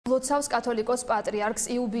გლოცავს კათოლიკოს პატრიარქს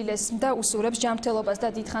იუბილეს და უსურებს ჯანმრთელობას და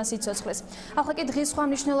დიდხანს სიცოცხლეს. ახლა კი დღის სხვა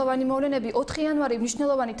მნიშვნელოვანი მოვლენები 4 იანვარი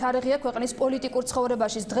მნიშვნელოვანი თარიღია ქვეყნის პოლიტიკურ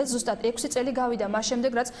ცხოვრებაში. დღეს ზუსტად 6 წელი გავიდა მას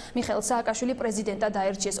შემდეგ, რაც მიხეილ სააკაშვილი პრეზიდენტად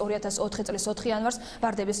აირჩიეს 2004 წლის 4 იანვარს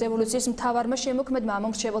ვარდების რევოლუციის მთავარმა შემოქმედმა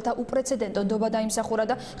ამომრჩეველთა უპრეცედენტო ნდობა დაიმსახურა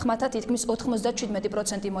და ხმათა თითქმის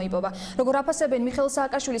 97% მოიპოვა. როგორ აფასებენ მიხეილ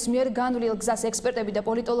სააკაშვილის მიერ განვლილ გზას ექსპერტები და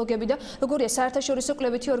პოლიტოლოგები და როგორია საერთაშორისო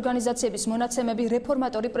კვლევითი ორგანიზაციების მონაცემები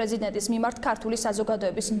რეფორმატორი პრეზიდენტის მიმართ ქართული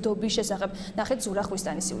საზოგადოების ნდობის შესახებ. ნახეთ ზურა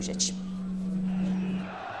ხვისტანის სიუჟეტში.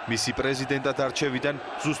 მისი პრეზიდენტად არჩევიდან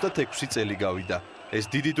ზუსტად 6 წელი გავიდა. ეს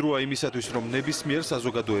დიდი დროა იმისათვის, რომ ნებისმიერ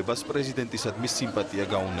საზოგადოებას პრეზიდენტისადმი სიმპათია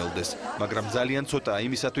გაუნელდეს, მაგრამ ძალიან ცოტაა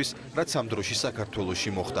იმისათვის, რაც ამ დროში საქართველოში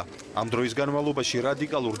მოხდა. ამ დროის განმავლობაში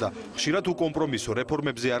რადიკალურ და ხშირად უკომპრომისო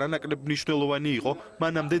რეფორმებზე არანაკლებ მნიშვნელოვანი იყო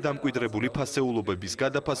მანამდე დამკვიდრებული ფასეულობების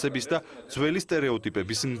გადაფასების და ძველი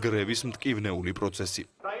სტერეოტიპების ნგრევის მტკივნეული პროცესი.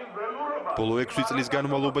 ბოლო 6 წლის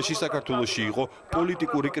განმავლობაში საქართველოში იყო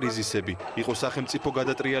პოლიტიკური კრიზისები, იყო სახელმწიფო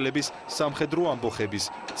გადატრიალების, სამხედრო ამბოხების,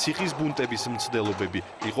 ციხის ბუნტების მცდელობები,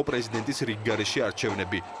 იყო პრეზიდენტის რიგგარეშე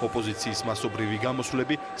არჩევნები, ოპოზიციის მასობრივი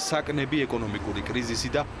გამოსვლები, საკნები ეკონომიკური კრიზისი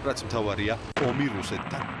და რაც მთავარია, ომი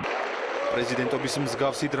რუსეთთან. პრეზიდენტობის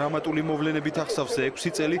მსგავსი დრამატული მოვლენებით ახსავსე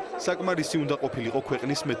 6 წელი საკმარისი უნდა ყოფილიყო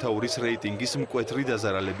ქვეყნის მეთაურის რეიტინგის მკვეთრი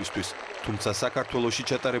დაზარალებისთვის. თუმცა საქართველოში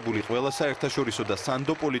ჩატარებული ყველა საერთაშორისო და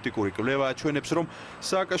სანდო პოლიტიკური კვლევა აჩვენებს, რომ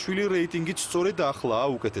სააკაშვილი რეიტინგით სწორედ ახლაა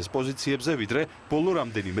უკეთეს პოზიციებზე, ვიდრე ბოლო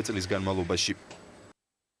რამდენიმე წლის განმავლობაში.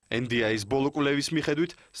 NDI-ის ბოლო კვლევის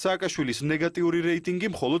მიხედვით, სააკაშვილის ნეგატიური რეიტინგი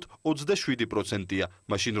მხოლოდ 27%-ია,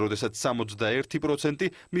 მაშინ როდესაც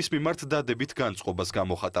 61% მის მიმართ დადებით განწყობას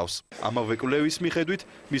გამოხატავს. ამავე კვლევის მიხედვით,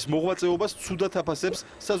 მის მოღვაწეობას ცუდად აფასებს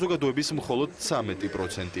საზოგადოების მხოლოდ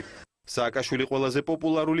 13%. სააკაშვილი ყველაზე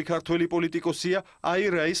პოპულარული ქართველი პოლიტიკოსია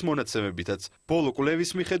აირაის მონაცემებითაც. ბოლო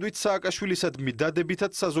კვლევის მიხედვით, სააკაშვილისადმი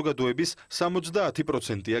დადებითად საზოგადოების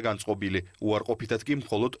 70%-ია განწყობილი, უარყოფითად კი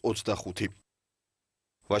მხოლოდ 25%.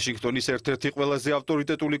 ვაშინგტონის ერთ-ერთი ყველაზე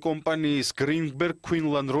ავტორიტეტული კომპანიის Greenberg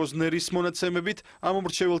Quinlan Rosneris მონაცემებით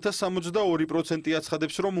ამომრჩეველთა 62%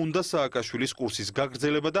 აცხადებს, რომ უნდა სააკაშვილის კურსის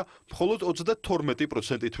გაგრძელება და მხოლოდ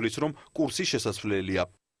 32% თვლის, რომ კურსი შესაძლებელია.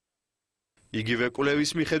 იგივე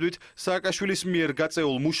კვლევის მიხედვით, სააკაშვილის მიერ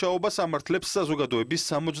გაწეულ მუშაობას ამართლებს საზოგადოების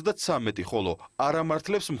 73%, ხოლო არ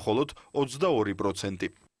ამართლებს მხოლოდ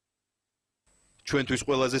 22%. ჩვენთვის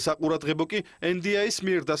ყველაზე საყურადღებო კი NDI-ის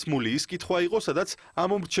მიერ დასმული ის კითხვა იყო, სადაც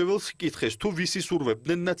ამომრჩეველს კითხეს, თუ ვისი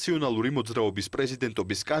სურვებდნენ ნაციონალური მოძრაობის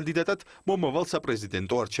პრეზიდენტობის კანდიდატად მომავალ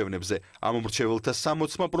საპრეზიდენტო არჩევნებზე. ამომრჩეველთა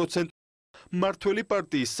 60% მმართველი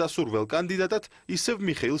პარტიის სასურველ კანდიდატად ისევ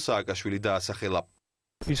მიხეილ სააკაშვილი დაასახელა.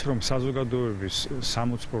 ის რომ საზოგადოების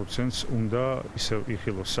 60%-ს უნდა ისევ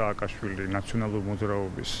იხილოს სააკაშვილი ნაციონალური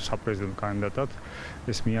მოძრაობის საპრეზიდენტო კანდიდატად,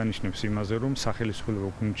 ეს მიანიშნებს იმაზე, რომ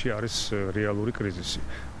სახელმწიფო გუნდში არის რეალური კრიზისი,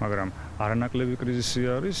 მაგრამ არანაკლები კრიზისი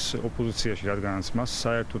არის ოპოზიციაში, რადგანაც მას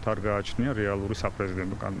საერთოდ არ გააჩნია რეალური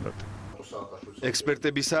საპრეზიდენტო კანდიდატი.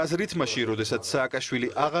 ექსპერტების აზრით, მაშინ როდესაც სააკაშვილი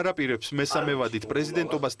აღარ აპირებს მესამე ვადით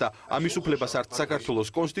პრეზიდენტობას და ამის უფლებას არც საქართველოს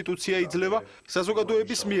კონსტიტუცია იძლევა,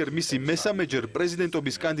 საზოგადოების მიერ მისი მესამეჯერ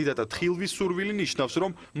პრეზიდენტობის კანდიდატად ხილვის სურვილი ნიშნავს,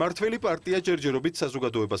 რომ მმართველი პარტია ჯერჯერობით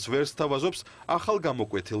საზოგადოებას ვერ სთავაზობს ახალ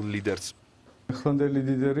გამოკვეთილ ლიდერს. ახლანდელი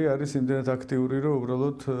ლიდერი არის იმდენად აქტიური, რომ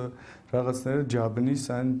უბრალოდ რაღაცნაირად ჯაბნის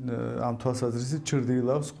ამ თვალსაზრისით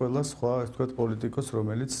ჩრდილავს ყველა სხვა, ასე ვთქვათ, პოლიტიკოს,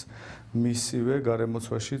 რომელიც მისივე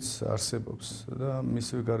გარემოცვაშიც არსებობს და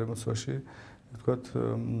მისივე გარემოცვაში, ვთქვათ,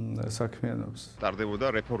 საქმიანობს. ტარდებოდა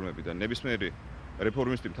რეფორმები და ნებისმიერი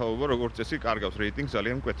რეფორმისტი მთავრობა როგორც წესი კარგავს რეიტინგს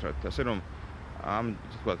ძალიან მკვეთრად, ასე რომ ამ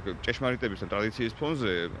ვთქვათ, ჭეშმარიტების და ტრადიციის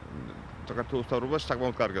ფონზე საქართველოს მთავრობა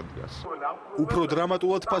საკმაოდ კარგად დგას. უფრო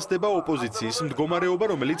დრამატულად ფასდება ოპოზიციის მდგომარეობა,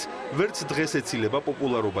 რომელიც ვერც დღეს ეცილება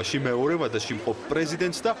პოპულარობაში მეორე ვადაში მყოფ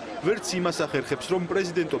პრეზიდენტს და ვერც იმას ახერხებს, რომ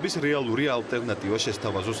პრეზიდენტობის რეალური ალტერნატივა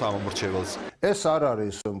შესთავაზოს ამომრჩეველს. ეს არ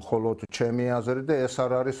არის მხოლოდ ჩემი აზრი და ეს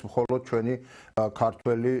არ არის მხოლოდ ჩვენი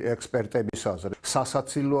ქართველი ექსპერტების აზრი.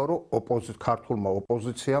 სასაცილოა, რომ ქართულმა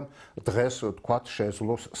ოპოზიციამ დღეს თქვათ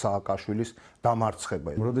შეძლოს სააკაშვილის დამარცხება.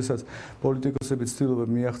 როდესაც პოლიტიკოსები ცდილობენ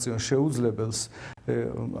მიაღწიონ შეუძლებელს,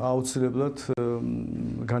 აუცილებლად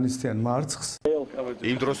განიცდიან მარცხს.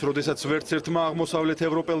 იმ დროს, როდესაც ვერც ერთმა აღმოსავლეთ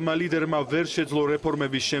ევროპელმა ლიდერმა ვერ შეძლო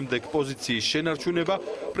რეფორმების შემდეგ პოზიციის შენარჩუნება,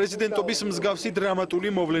 პრეზიდენტობის მსგავსი დრამატული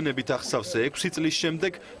მოვლენებით ახსავსე 6 წლის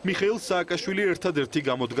შემდეგ მიხეილ სააკაშვილი ერთადერთი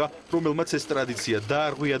გამოდგა, რომელმაც ეს ტრადიცია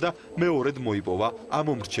დაარღვია და მეორედ მოიპოვა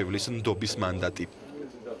ამომრჩევლის ნდობის მანდატი.